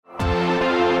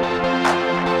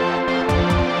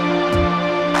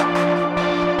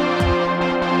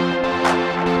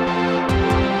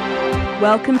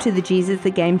Welcome to the Jesus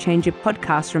the Game Changer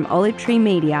podcast from Olive Tree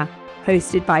Media,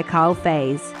 hosted by Carl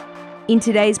Fays. In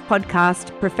today's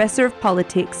podcast, Professor of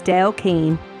Politics Dale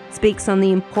Keane speaks on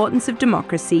the importance of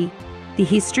democracy, the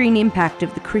history and impact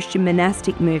of the Christian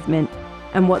monastic movement,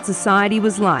 and what society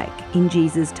was like in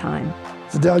Jesus' time.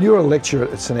 So Dale, you're a lecturer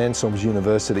at St Anselm's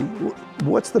University.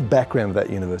 What's the background of that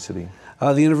university?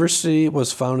 The university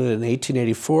was founded in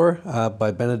 1884 by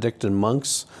Benedictine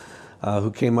monks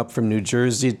who came up from New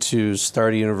Jersey to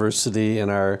start a university in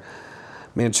our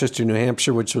Manchester, New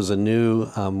Hampshire, which was a new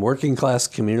working class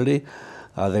community.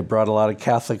 They brought a lot of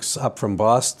Catholics up from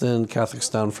Boston, Catholics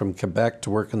down from Quebec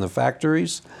to work in the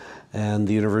factories, and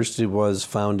the university was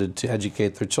founded to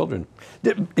educate their children.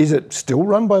 Is it still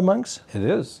run by monks? It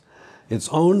is. It's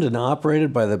owned and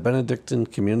operated by the Benedictine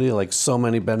community, like so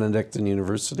many Benedictine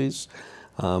universities.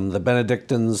 The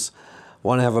Benedictines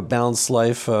want to have a balanced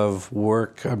life of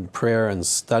work and prayer and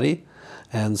study.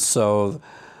 And so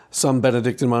some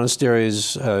Benedictine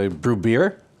monasteries brew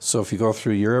beer. So if you go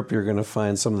through Europe, you're going to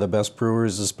find some of the best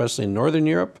brewers, especially in Northern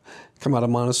Europe, come out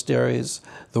of monasteries.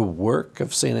 The work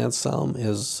of St. Anselm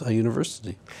is a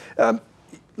university.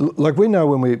 Like we know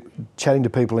when we're chatting to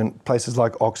people in places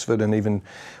like Oxford, and even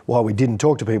while we didn't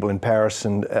talk to people in Paris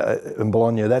and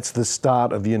Bologna, that's the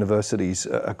start of universities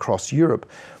across Europe.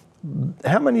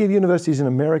 How many of universities in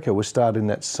America were started in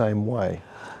that same way?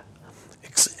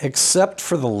 Except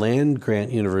for the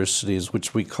land-grant universities,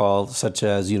 which we call, such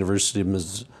as University of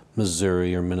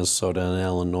Missouri or Minnesota and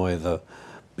Illinois, the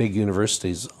big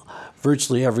universities.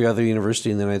 Virtually every other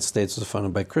university in the United States was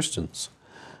funded by Christians.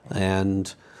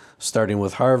 And starting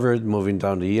with Harvard, moving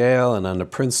down to Yale and on to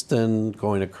Princeton,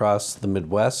 going across the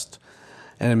Midwest.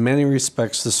 And in many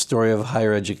respects, the story of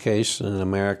higher education in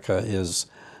America is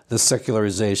the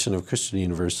secularization of Christian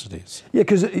universities. Yeah,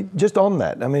 because just on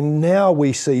that, I mean, now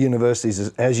we see universities,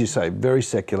 as you say, very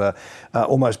secular,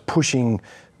 almost pushing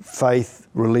faith,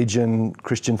 religion,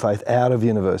 Christian faith out of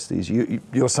universities.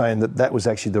 You're saying that was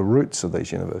actually the roots of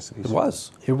these universities.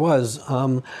 It was.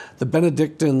 The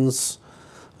Benedictines,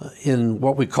 in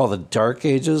what we call the Dark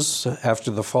Ages,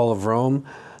 after the fall of Rome,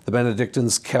 the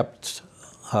Benedictines kept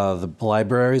the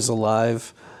libraries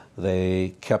alive.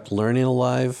 They kept learning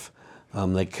alive.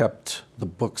 They kept the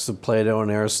books of Plato and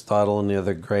Aristotle and the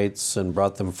other greats and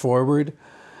brought them forward.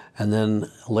 And then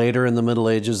later in the Middle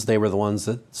Ages, they were the ones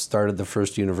that started the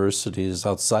first universities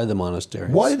outside the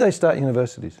monasteries. Why did they start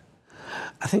universities?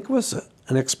 I think it was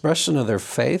an expression of their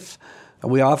faith.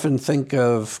 We often think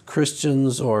of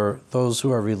Christians or those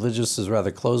who are religious as rather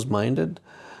closed-minded,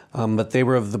 but they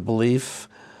were of the belief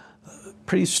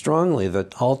pretty strongly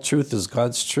that all truth is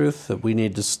God's truth, that we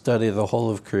need to study the whole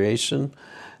of creation,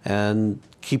 and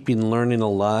keeping learning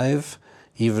alive,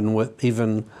 even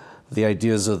the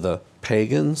ideas of the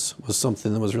pagans, was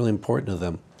something that was really important to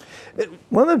them.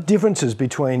 One of the differences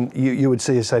between you would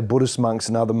see, say, Buddhist monks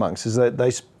and other monks is that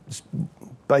they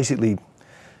basically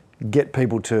get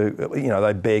people to,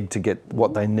 they beg to get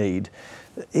what they need.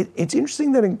 It's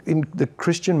interesting that in the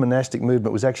Christian monastic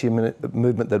movement was actually a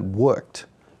movement that worked.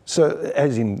 So,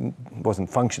 as in, wasn't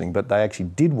functioning, but they actually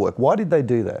did work. Why did they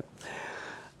do that?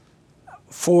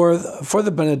 For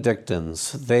the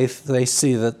Benedictines, they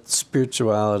see that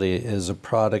spirituality is a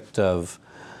product of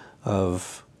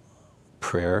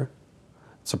prayer,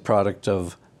 it's a product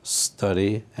of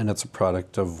study, and it's a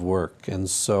product of work. And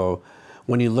so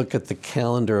when you look at the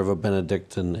calendar of a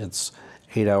Benedictine, it's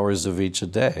 8 hours of each a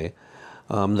day.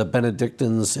 The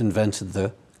Benedictines invented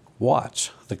the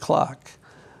watch, the clock,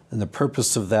 and the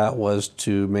purpose of that was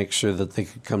to make sure that they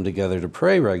could come together to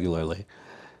pray regularly.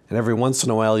 And every once in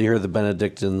a while, you hear the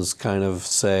Benedictines kind of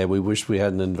say, we wish we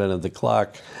hadn't invented the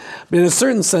clock. But in a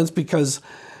certain sense, because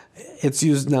it's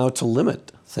used now to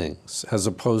limit things as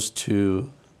opposed to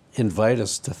invite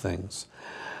us to things.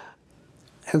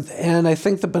 And I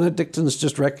think the Benedictines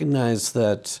just recognized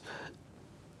that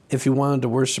if you wanted to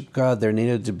worship God, there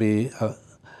needed to be,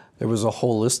 there was a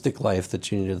holistic life that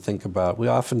you needed to think about. We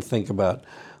often think about,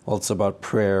 well, it's about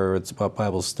prayer, or it's about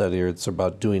Bible study, or it's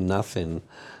about doing nothing.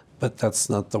 But that's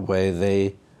not the way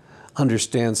they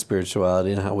understand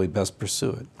spirituality and how we best pursue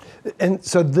it. And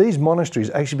so these monasteries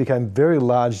actually became very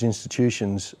large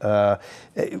institutions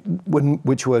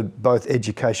which were both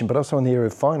education but also in the area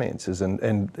of finances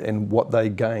and what they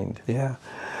gained. Yeah.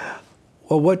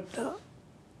 Well,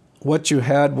 what you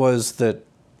had was that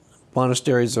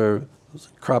monasteries are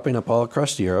cropping up all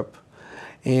across Europe,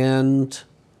 and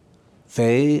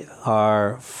they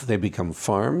become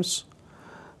farms.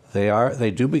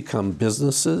 They do become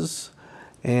businesses,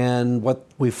 and what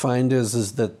we find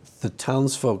is that the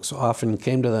townsfolk often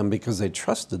came to them because they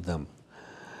trusted them.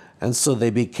 And so they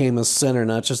became a center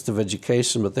not just of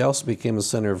education, but they also became a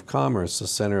center of commerce, a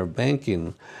center of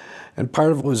banking. And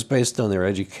part of it was based on their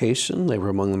education. They were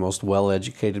among the most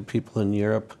well-educated people in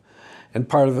Europe. And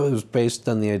part of it was based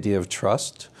on the idea of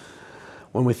trust.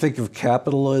 When we think of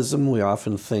capitalism, we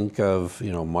often think of,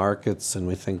 markets, and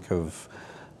we think of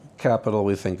capital,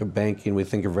 we think of banking, we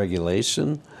think of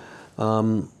regulation.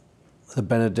 The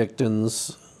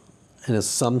Benedictines, in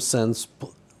some sense,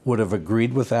 would have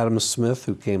agreed with Adam Smith,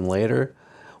 who came later,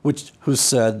 who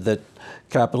said that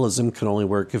capitalism can only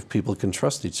work if people can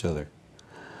trust each other.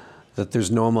 That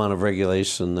there's no amount of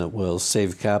regulation that will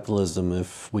save capitalism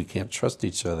if we can't trust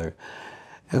each other.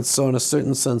 And so in a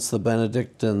certain sense, the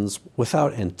Benedictines,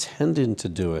 without intending to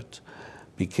do it,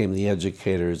 became the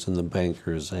educators and the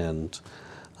bankers and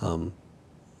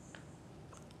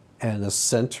a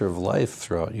center of life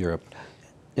throughout Europe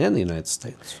and the United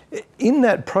States. In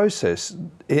that process,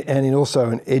 and also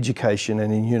in education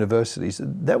and in universities,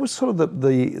 that was sort of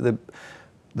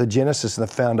the genesis and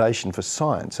the foundation for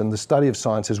science and the study of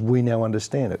science as we now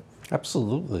understand it.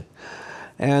 Absolutely.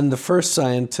 And the first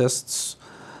scientists,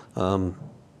 I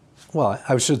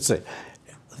should say,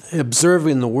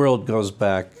 observing the world goes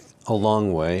back a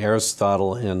long way.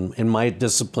 Aristotle, in my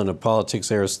discipline of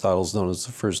politics, Aristotle is known as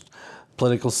the first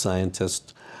political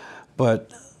scientist.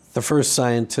 But the first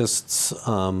scientists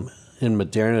in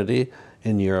modernity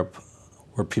in Europe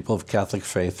were people of Catholic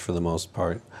faith for the most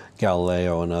part,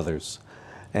 Galileo and others.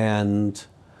 And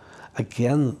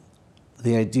again,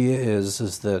 the idea is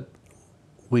that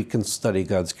we can study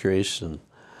God's creation.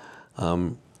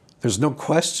 There's no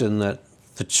question that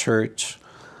the church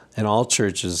and all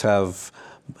churches have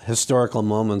historical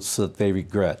moments that they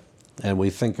regret. And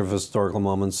we think of historical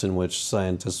moments in which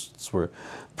scientists were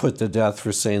put to death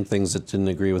for saying things that didn't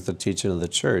agree with the teaching of the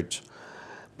church.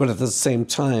 But at the same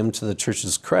time, to the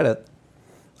church's credit,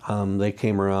 they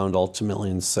came around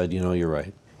ultimately and said, you're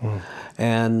right.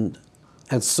 And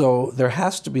so there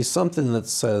has to be something that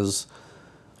says,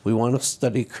 we want to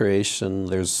study creation.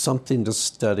 There's something to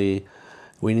study.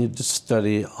 We need to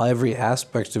study every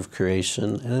aspect of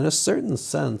creation. And in a certain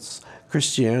sense,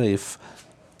 Christianity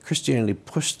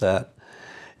pushed that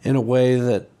in a way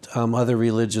that other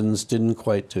religions didn't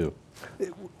quite do.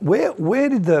 Where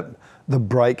did the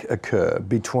break occur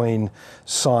between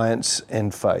science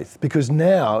and faith? Because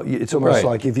now it's almost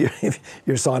like if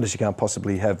you're a scientist, you can't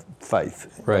possibly have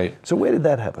faith. Right. So where did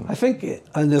that happen? I think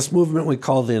in this movement we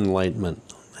call the Enlightenment.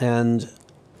 And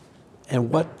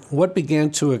what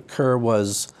began to occur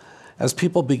was, as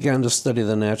people began to study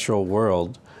the natural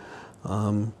world,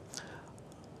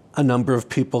 a number of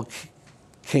people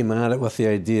came at it with the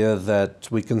idea that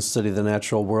we can study the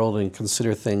natural world and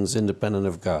consider things independent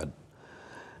of God.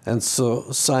 And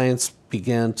so science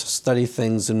began to study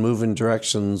things and move in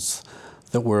directions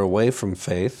that were away from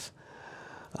faith.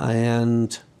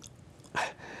 And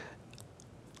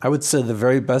I would say the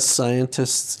very best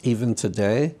scientists, even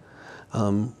today,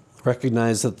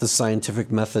 recognize that the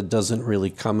scientific method doesn't really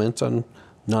comment on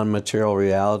non-material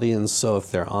reality. And so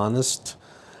if they're honest,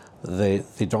 they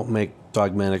don't make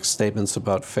dogmatic statements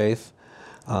about faith.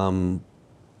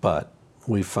 But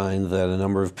we find that a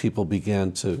number of people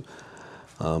began to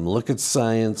look at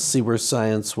science, see where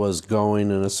science was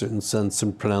going in a certain sense,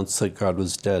 and pronounce that God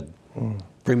was dead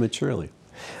prematurely.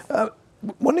 I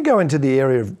want to go into the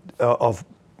area of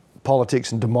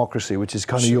politics and democracy, which is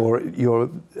kind of your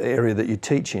area that you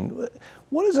teach in.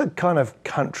 What does a kind of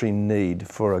country need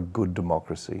for a good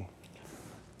democracy?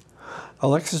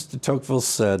 Alexis de Tocqueville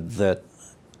said that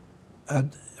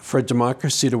for a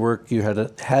democracy to work, you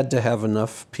had to have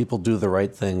enough people do the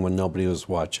right thing when nobody was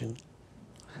watching.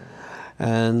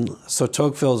 And so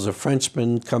Tocqueville is a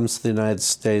Frenchman, comes to the United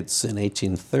States in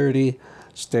 1830,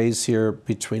 stays here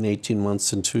between 18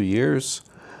 months and 2 years,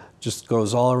 just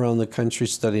goes all around the country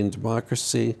studying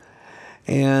democracy.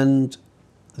 And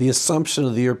the assumption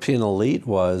of the European elite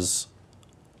was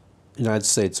the United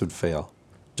States would fail,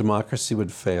 democracy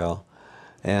would fail,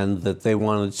 and that they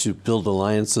wanted to build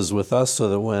alliances with us so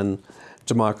that when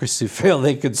democracy failed,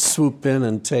 they could swoop in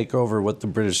and take over what the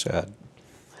British had.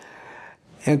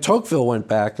 And Tocqueville went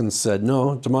back and said,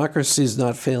 no, democracy is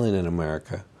not failing in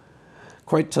America.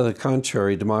 Quite to the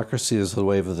contrary, democracy is the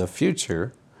wave of the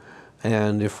future.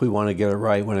 And if we want to get it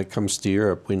right when it comes to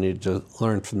Europe, we need to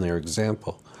learn from their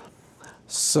example.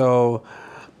 So,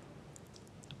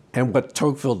 and what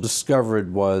Tocqueville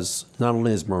discovered was not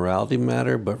only does morality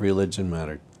matter, but religion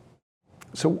mattered.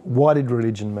 So why did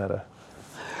religion matter?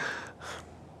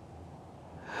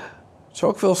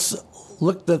 Tocqueville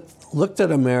looked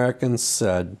at America and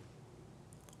said,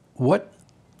 what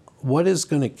is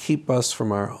going to keep us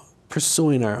from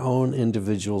pursuing our own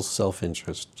individual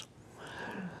self-interest?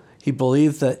 He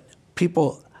believed that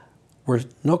people were,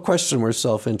 no question, were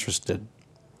self-interested.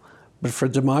 But for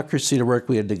democracy to work,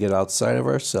 we had to get outside of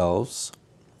ourselves,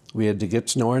 we had to get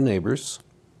to know our neighbors,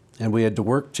 and we had to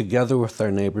work together with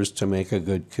our neighbors to make a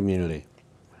good community.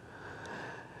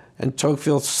 And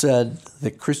Tocqueville said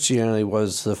that Christianity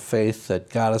was the faith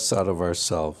that got us out of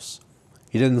ourselves.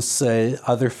 He didn't say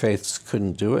other faiths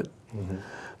couldn't do it,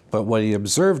 but what he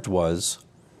observed was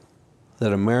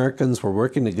that Americans were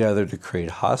working together to create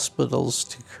hospitals,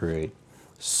 to create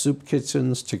soup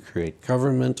kitchens, to create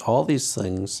government, all these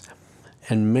things,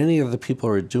 and many of the people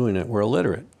who were doing it were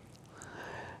illiterate.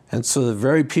 And so the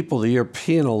very people the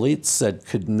European elites said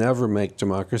could never make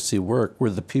democracy work were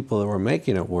the people that were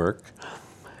making it work.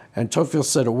 And Tocqueville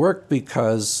said it worked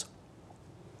because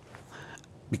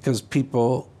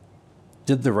people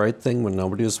did the right thing when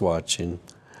nobody was watching,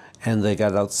 and they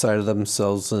got outside of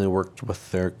themselves and they worked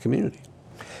with their community.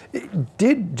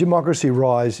 Did democracy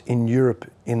rise in Europe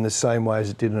in the same way as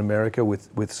it did in America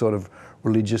with sort of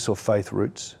religious or faith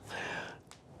roots?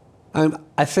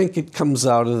 I think it comes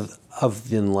out of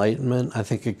the Enlightenment. I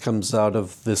think it comes out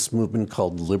of this movement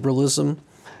called liberalism,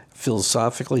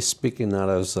 philosophically speaking, not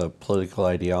as a political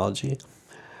ideology.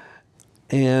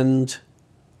 And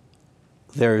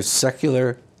there's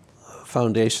secular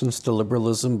foundations to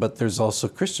liberalism, but there's also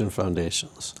Christian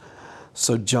foundations.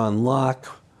 So John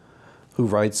Locke, who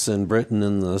writes in Britain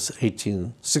in the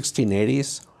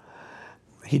 1680s,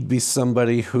 he'd be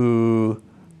somebody who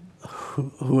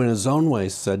in his own way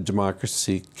said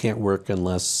democracy can't work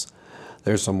unless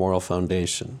there's a moral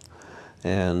foundation.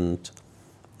 And,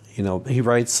 you know, he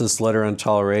writes this letter on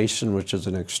toleration, which is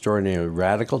an extraordinarily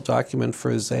radical document for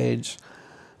his age.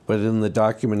 But in the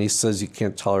document, he says you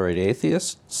can't tolerate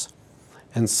atheists.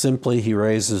 And simply he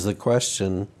raises the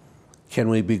question, can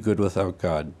we be good without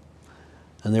God?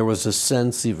 And there was a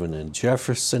sense even in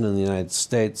Jefferson in the United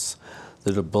States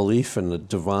that a belief in the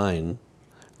divine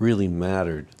really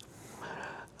mattered.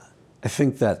 I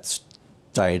think that's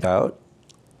died out,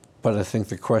 but I think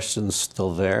the question's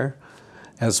still there.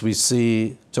 As we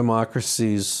see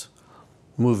democracies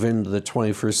move into the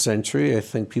 21st century, I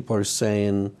think people are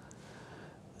saying,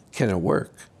 can it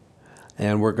work?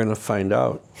 And we're going to find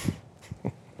out.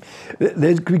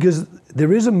 Because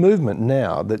there is a movement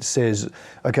now that says,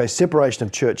 okay, separation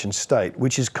of church and state,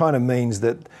 which is kind of means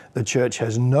that the church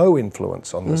has no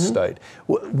influence on the state.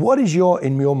 What is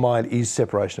in your mind, is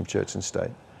separation of church and state?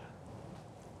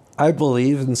 I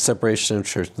believe in separation of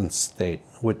church and state,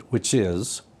 which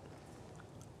is,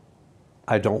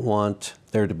 I don't want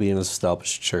there to be an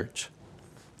established church.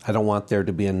 I don't want there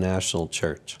to be a national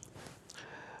church.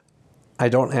 I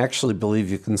don't actually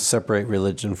believe you can separate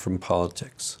religion from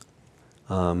politics.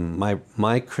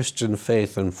 My Christian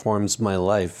faith informs my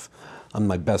life on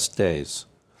my best days.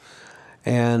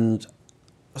 And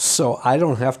so I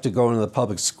don't have to go into the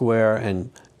public square and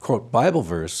quote Bible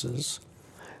verses,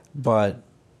 but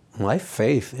my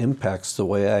faith impacts the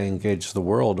way I engage the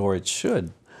world, or it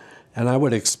should. And I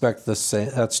would expect the same.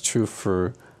 That's true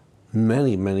for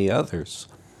many, many others.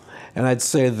 And I'd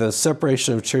say the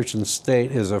separation of church and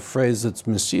state is a phrase that's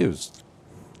misused.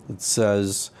 It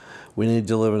says we need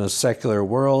to live in a secular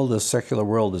world. The secular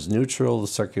world is neutral. The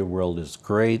secular world is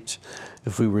great.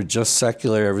 If we were just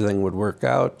secular, everything would work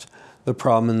out. The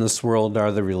problem in this world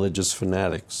are the religious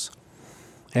fanatics.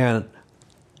 And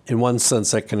in one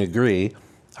sense, I can agree.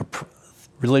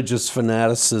 Religious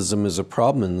fanaticism is a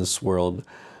problem in this world,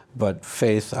 but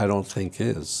faith, I don't think,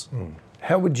 is.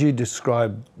 How would you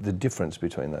describe the difference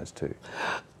between those two?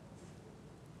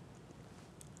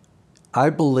 I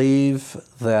believe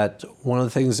that one of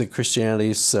the things that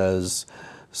Christianity says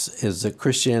is that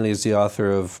Christianity is the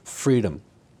author of freedom.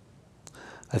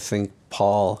 I think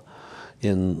Paul,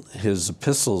 in his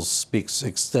epistles, speaks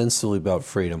extensively about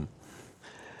freedom.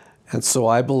 And so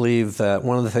I believe that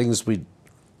one of the things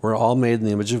we're all made in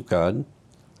the image of God.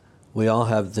 We all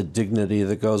have the dignity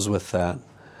that goes with that.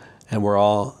 And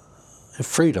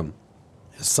freedom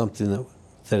is something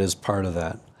that is part of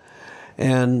that.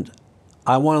 And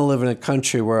I want to live in a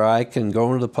country where I can go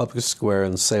into the public square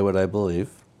and say what I believe,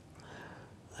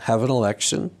 have an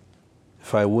election.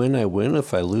 If I win, I win.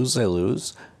 If I lose, I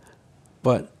lose.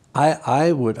 But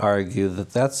I would argue that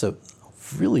that's a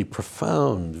really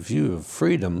profound view of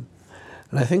freedom.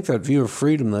 And I think that view of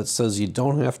freedom that says you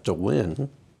don't have to win,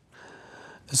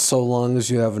 so long as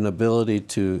you have an ability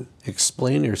to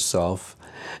explain yourself,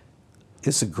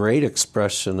 is a great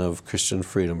expression of Christian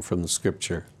freedom from the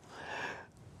Scripture.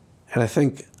 And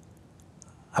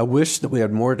I wish that we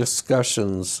had more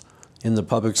discussions in the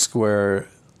public square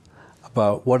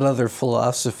about what other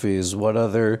philosophies, what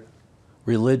other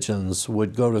religions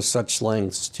would go to such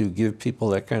lengths to give people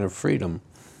that kind of freedom.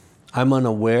 I'm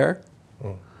unaware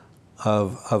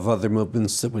of other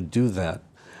movements that would do that.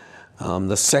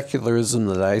 The secularism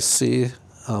that I see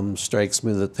strikes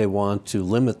me that they want to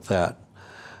limit that.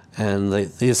 And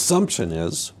the assumption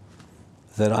is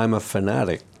that I'm a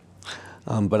fanatic.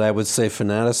 But I would say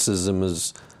fanaticism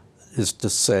is to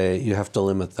say you have to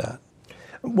limit that.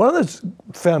 One of the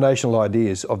foundational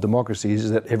ideas of democracy is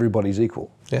that everybody's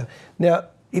equal. Yeah. Now,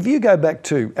 if you go back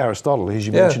to Aristotle, as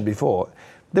you mentioned before,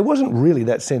 there wasn't really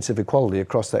that sense of equality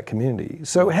across that community.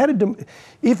 So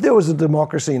if there was a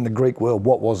democracy in the Greek world,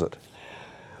 what was it?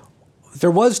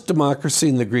 There was democracy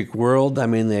in the Greek world. I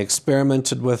mean, they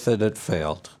experimented with it, it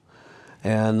failed.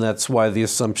 And that's why the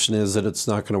assumption is that it's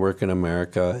not going to work in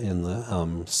America in the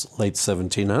late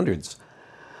 1700s.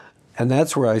 And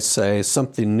that's where I say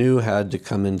something new had to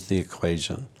come into the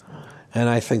equation. And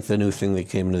I think the new thing that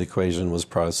came into the equation was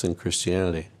Protestant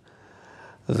Christianity.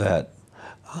 That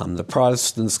the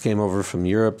Protestants came over from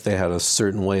Europe. They had a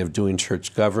certain way of doing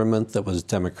church government that was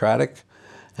democratic,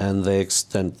 and they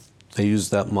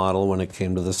used that model when it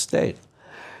came to the state.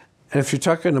 And if you're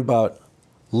talking about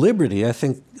liberty, I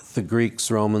think the Greeks,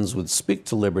 Romans would speak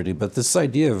to liberty, but this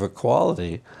idea of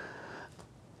equality,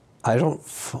 I don't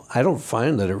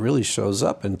find that it really shows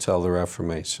up until the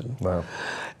Reformation. Wow.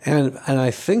 And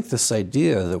I think this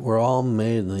idea that we're all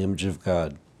made in the image of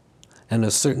God, and in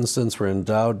a certain sense we're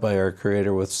endowed by our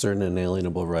Creator with certain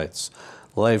inalienable rights,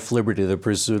 life, liberty, the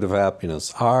pursuit of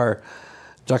happiness, our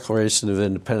Declaration of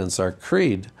Independence, our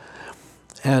creed,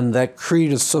 and that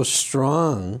creed is so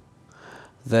strong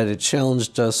that it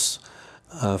challenged us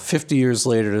 50 years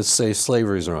later to say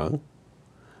slavery's wrong,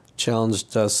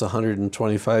 challenged us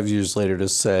 125 years later to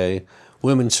say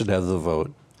women should have the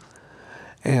vote.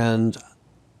 And,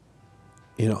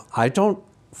 I don't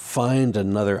find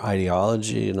another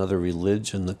ideology, another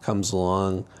religion that comes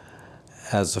along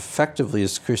as effectively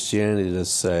as Christianity to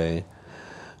say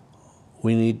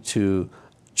we need to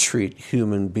treat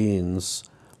human beings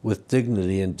with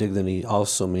dignity, and dignity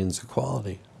also means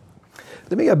equality.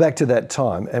 Let me go back to that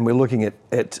time, and we're looking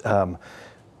at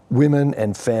women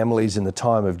and families in the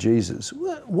time of Jesus.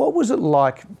 What was it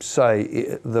like,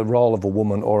 say, the role of a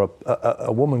woman or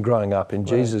a woman growing up in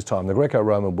Jesus' time, the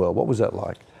Greco-Roman world? What was that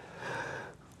like?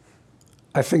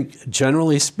 I think,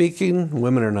 generally speaking,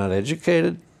 women are not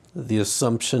educated. The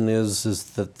assumption is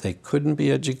that they couldn't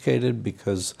be educated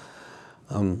because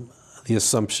the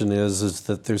assumption is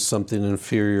that there's something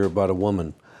inferior about a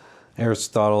woman.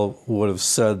 Aristotle would have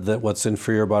said that what's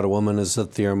inferior about a woman is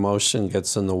that their emotion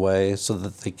gets in the way so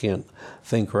that they can't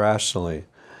think rationally.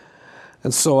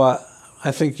 And so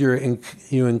I think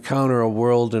you encounter a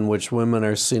world in which women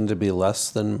are seen to be less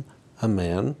than a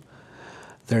man.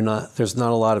 There's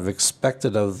not a lot of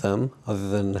expected of them other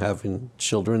than having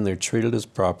children. They're treated as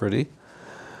property.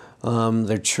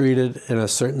 They're treated in a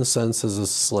certain sense as a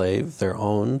slave. They're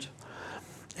owned.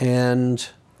 And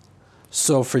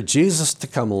so for Jesus to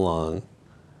come along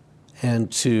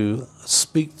and to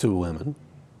speak to women,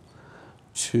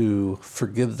 to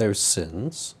forgive their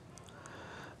sins,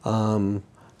 to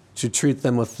treat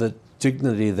them with the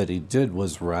dignity that he did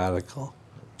was radical.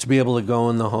 To be able to go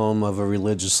in the home of a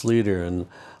religious leader and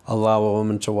allow a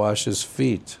woman to wash his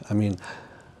feet,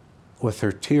 with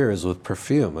her tears, with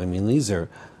perfume. These are,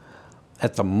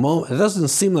 at the moment, it doesn't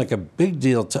seem like a big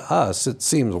deal to us. It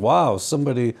seems, wow,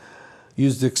 somebody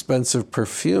used expensive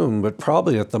perfume, but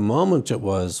probably at the moment it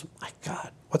was, my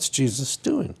God, what's Jesus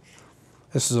doing?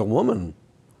 This is a woman.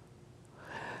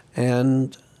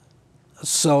 And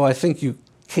so I think you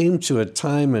came to a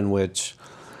time in which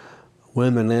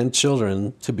women and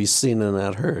children to be seen and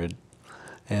not heard.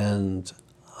 And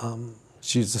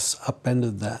Jesus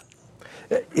upended that.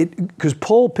 Because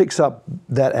Paul picks up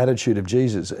that attitude of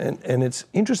Jesus. And it's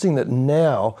interesting that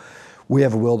now we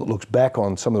have a world that looks back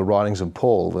on some of the writings of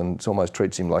Paul and almost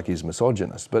treats him like he's a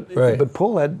misogynist. But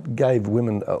Paul gave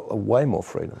women a way more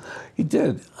freedom. He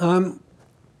did. And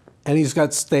he's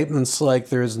got statements like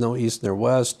there is no East nor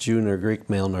West, Jew nor Greek,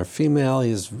 male nor female.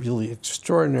 He has really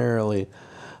extraordinarily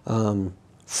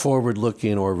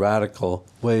forward-looking or radical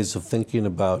ways of thinking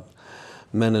about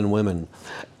men and women.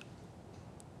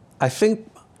 I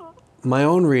think my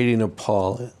own reading of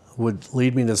Paul would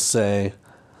lead me to say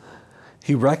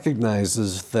he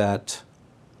recognizes that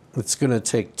it's going to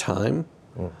take time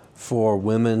for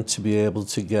women to be able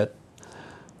to get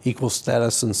equal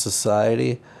status in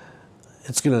society.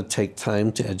 It's going to take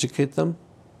time to educate them.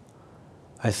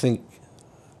 I think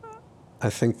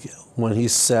when he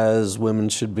says women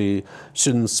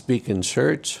shouldn't speak in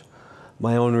church,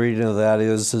 my own reading of that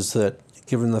is that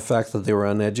given the fact that they were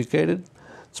uneducated,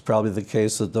 It's probably the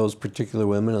case that those particular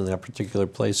women in that particular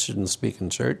place shouldn't speak in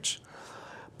church.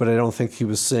 But I don't think he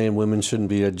was saying women shouldn't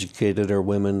be educated or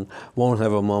women won't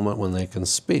have a moment when they can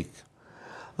speak.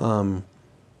 So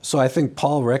I think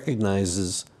Paul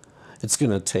recognizes it's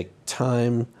going to take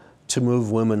time to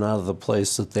move women out of the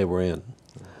place that they were in.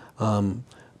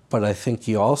 But I think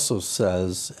he also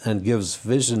says and gives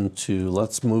vision to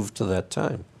let's move to that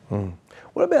time.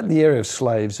 What about the area of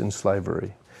slaves and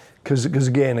slavery? Because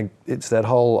again, it's that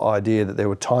whole idea that there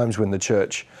were times when the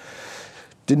church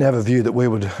didn't have a view that we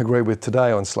would agree with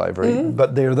today on slavery,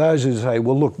 but there are those who say,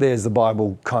 well, look, there's the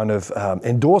Bible kind of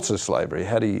endorses slavery.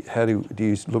 How do you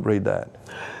read that?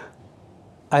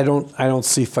 I don't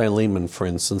see Philemon, for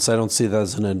instance. I don't see that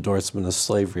as an endorsement of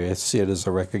slavery. I see it as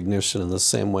a recognition in the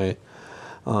same way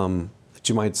that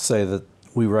you might say that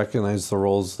we recognize the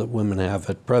roles that women have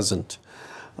at present.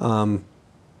 I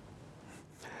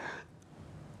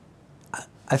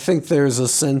think there's a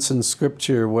sense in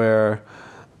Scripture where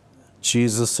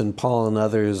Jesus and Paul and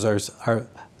others are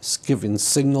giving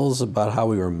signals about how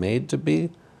we were made to be,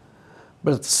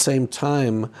 but at the same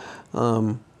time,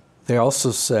 they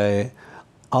also say,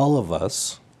 all of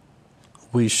us,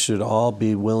 we should all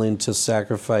be willing to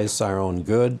sacrifice our own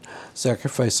good,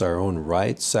 sacrifice our own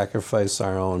rights, sacrifice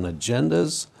our own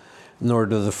agendas in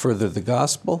order to further the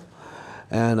gospel.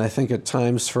 And I think at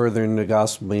times furthering the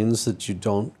gospel means that you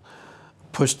don't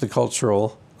push the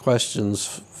cultural questions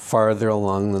farther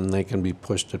along than they can be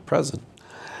pushed at present.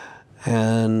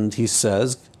 And he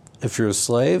says, if you're a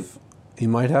slave, you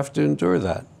might have to endure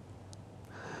that.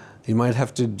 You might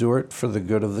have to endure it for the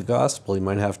good of the gospel. You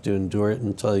might have to endure it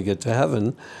until you get to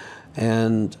heaven.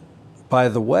 And by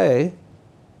the way,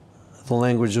 the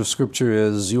language of Scripture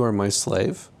is, you are my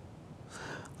slave.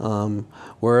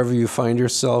 Wherever you find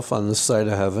yourself on this side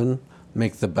of heaven,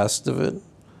 make the best of it,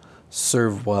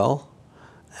 serve well,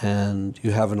 and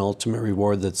you have an ultimate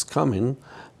reward that's coming,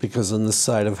 because on this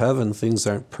side of heaven, things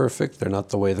aren't perfect. They're not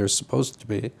the way they're supposed to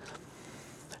be.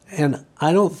 And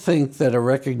I don't think that a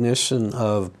recognition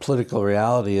of political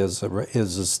reality is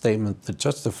a statement that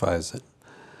justifies it.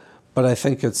 But I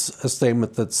think it's a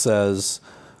statement that says,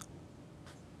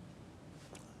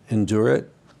 endure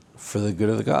it for the good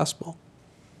of the gospel.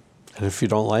 And if you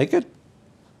don't like it,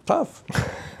 tough.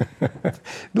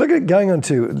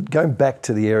 Going back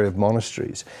to the area of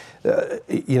monasteries,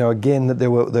 again, that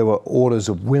there were orders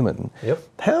of women. Yep.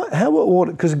 How were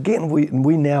orders? Because again,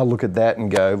 we now look at that and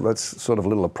go, that's sort of a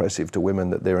little oppressive to women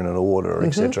that they're in an order,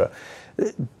 etc.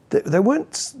 They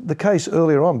weren't the case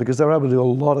earlier on, because they were able to do a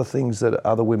lot of things that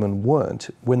other women weren't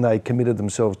when they committed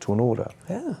themselves to an order.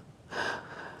 Yeah.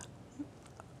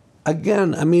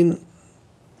 Again, I mean,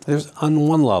 there's on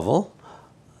one level,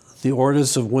 the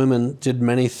orders of women did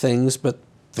many things, but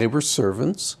they were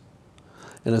servants.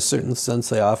 In a certain sense,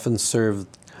 they often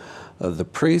served the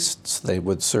priests, they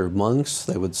would serve monks,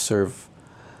 they would serve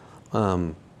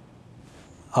other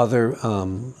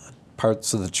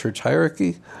parts of the church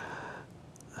hierarchy.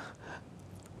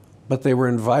 But they were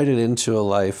invited into a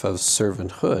life of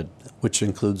servanthood, which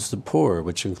includes the poor,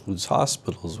 which includes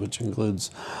hospitals, which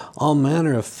includes all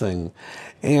manner of things.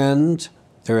 And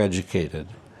they're educated.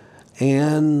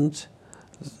 And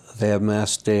they have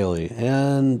Mass daily.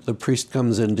 And the priest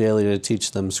comes in daily to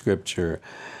teach them Scripture.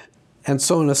 And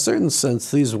so in a certain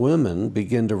sense, these women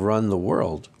begin to run the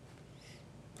world.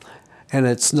 And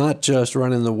it's not just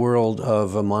running the world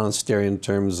of a monastery in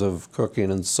terms of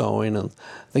cooking and sewing and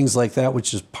things like that,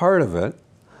 which is part of it.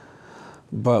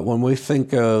 But when we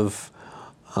think of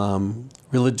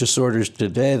religious orders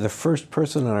today, the first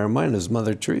person on our mind is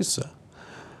Mother Teresa,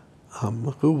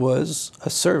 who was a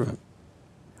servant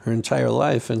her entire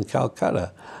life in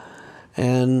Calcutta.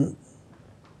 And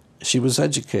she was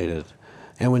educated.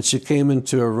 And when she came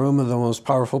into a room of the most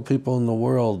powerful people in the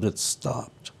world, it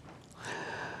stopped.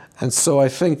 And so I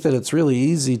think that it's really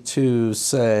easy to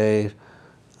say,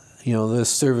 this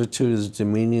servitude is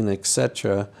demeaning,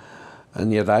 etc.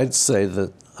 And yet I'd say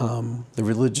that the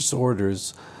religious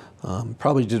orders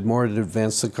probably did more to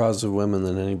advance the cause of women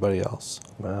than anybody else.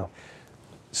 Wow.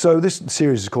 So this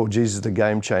series is called Jesus the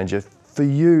Game Changer. For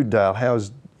you, Dale,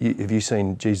 have you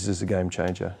seen Jesus as a game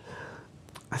changer?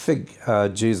 I think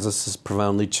Jesus has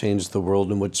profoundly changed the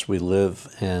world in which we live,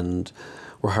 and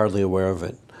we're hardly aware of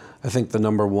it. I think the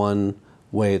number one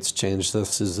way it's changed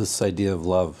us is this idea of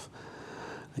love.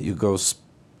 You go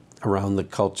around the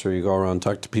culture, you go around,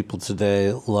 talk to people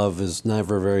today, love is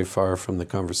never very far from the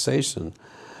conversation.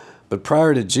 But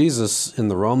prior to Jesus, in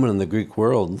the Roman and the Greek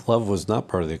world, love was not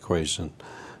part of the equation.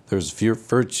 There's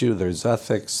virtue, there's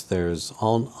ethics, there's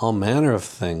all manner of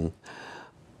thing,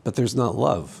 but there's not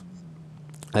love.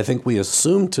 I think we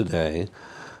assume today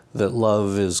that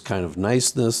love is kind of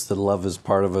niceness, that love is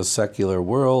part of a secular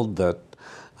world, that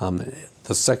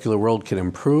the secular world can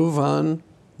improve on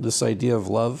this idea of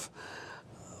love.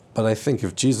 But I think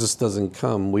if Jesus doesn't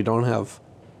come, we don't have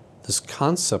this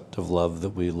concept of love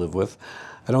that we live with.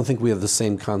 I don't think we have the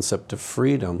same concept of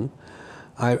freedom.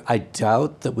 I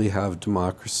doubt that we have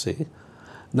democracy,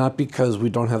 not because we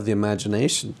don't have the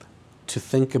imagination to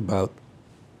think about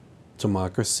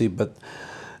democracy, but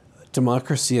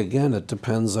democracy, again, it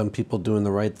depends on people doing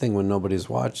the right thing when nobody's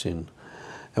watching.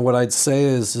 And what I'd say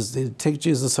is take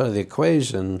Jesus out of the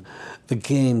equation, the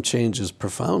game changes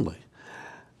profoundly.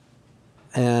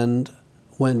 And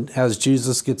as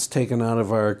Jesus gets taken out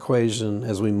of our equation,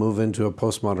 as we move into a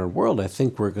postmodern world, I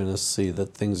think we're going to see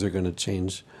that things are going to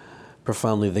change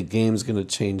profoundly. The game's going to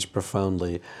change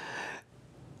profoundly.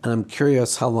 And I'm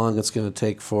curious how long it's going to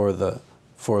take for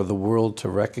the world to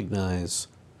recognize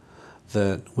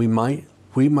that we might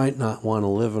not want to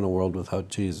live in a world without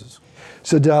Jesus.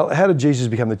 So Dale, how did Jesus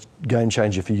become the game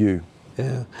changer for you?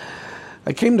 Yeah.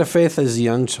 I came to faith as a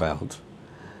young child.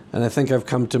 And I think I've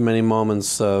come to many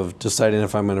moments of deciding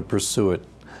if I'm going to pursue it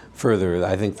further.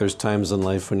 I think there's times in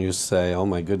life when you say, oh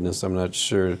my goodness, I'm not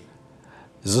sure,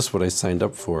 is this what I signed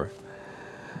up for?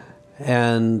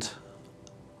 And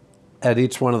at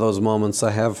each one of those moments,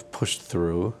 I have pushed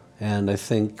through. And I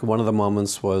think one of the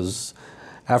moments was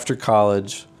after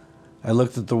college. I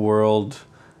looked at the world.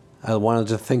 I wanted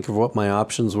to think of what my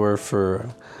options were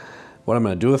for what I'm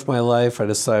going to do with my life. I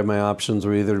decided my options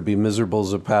were either to be miserable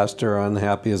as a pastor or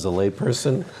unhappy as a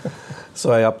layperson.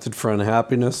 So I opted for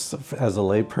unhappiness as a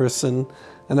layperson.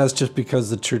 And that's just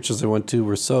because the churches I went to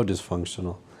were so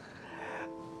dysfunctional.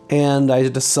 And I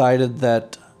decided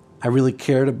that I really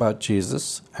cared about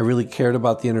Jesus. I really cared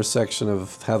about the intersection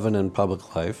of heaven and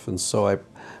public life. And so I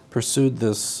pursued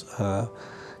this,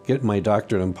 get my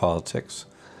doctorate in politics,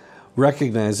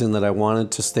 recognizing that I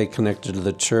wanted to stay connected to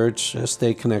the church,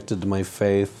 stay connected to my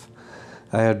faith.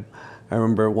 I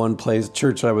remember at one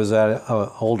church I was at, an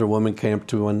older woman came up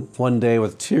to me one day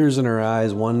with tears in her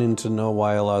eyes, wanting to know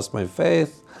why I lost my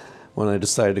faith when I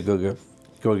decided to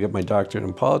go get my doctorate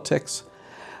in politics.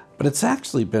 But it's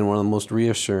actually been one of the most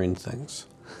reassuring things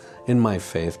in my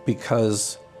faith,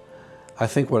 because I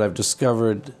think what I've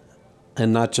discovered,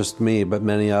 and not just me, but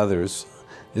many others,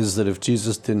 is that if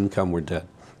Jesus didn't come, we're dead.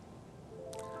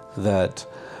 That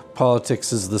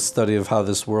politics is the study of how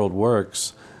this world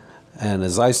works. And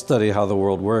as I study how the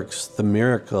world works, the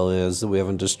miracle is that we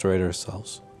haven't destroyed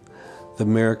ourselves. The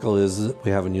miracle is that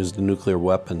we haven't used a nuclear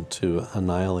weapon to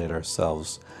annihilate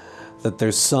ourselves. That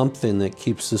there's something that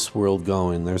keeps this world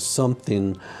going. There's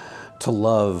something to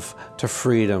love, to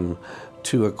freedom,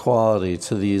 to equality,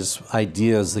 to these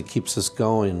ideas that keeps us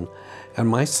going. And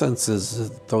my sense is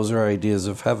that those are ideas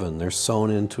of heaven. They're sown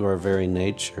into our very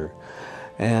nature.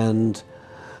 And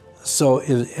so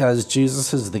as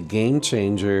Jesus is the game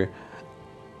changer,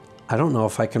 I don't know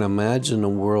if I can imagine a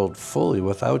world fully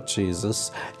without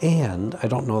Jesus, and I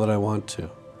don't know that I want to.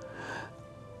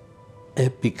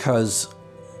 Because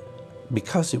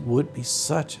it would be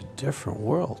such a different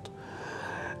world.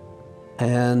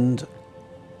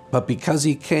 But because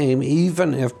he came,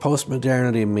 even if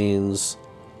postmodernity means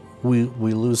we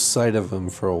lose sight of him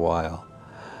for a while,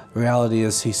 reality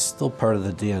is he's still part of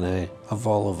the DNA of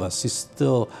all of us. He's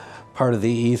still part of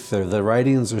the ether. The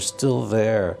writings are still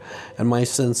there. And my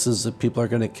sense is that people are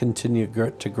going to continue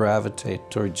to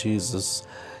gravitate toward Jesus,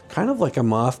 kind of like a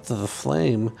moth to the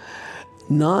flame,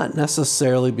 not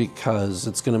necessarily because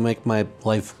it's going to make my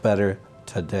life better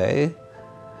today,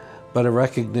 but a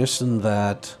recognition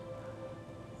that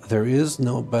there is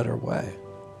no better way.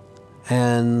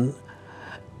 And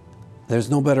there's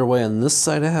no better way on this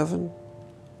side of heaven,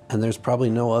 and there's probably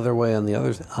no other way on the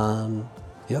other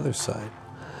side.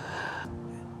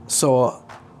 So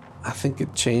I think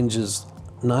it changes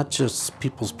not just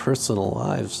people's personal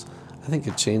lives, I think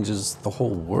it changes the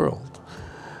whole world.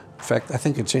 In fact, I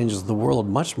think it changes the world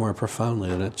much more profoundly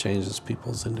than it changes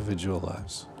people's individual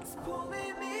lives.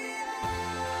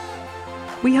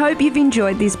 We hope you've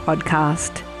enjoyed this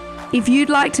podcast. If you'd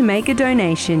like to make a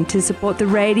donation to support the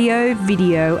radio,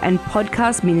 video and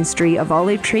podcast ministry of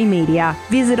Olive Tree Media,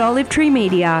 visit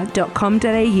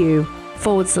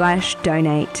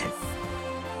olivetreemedia.com.au/donate.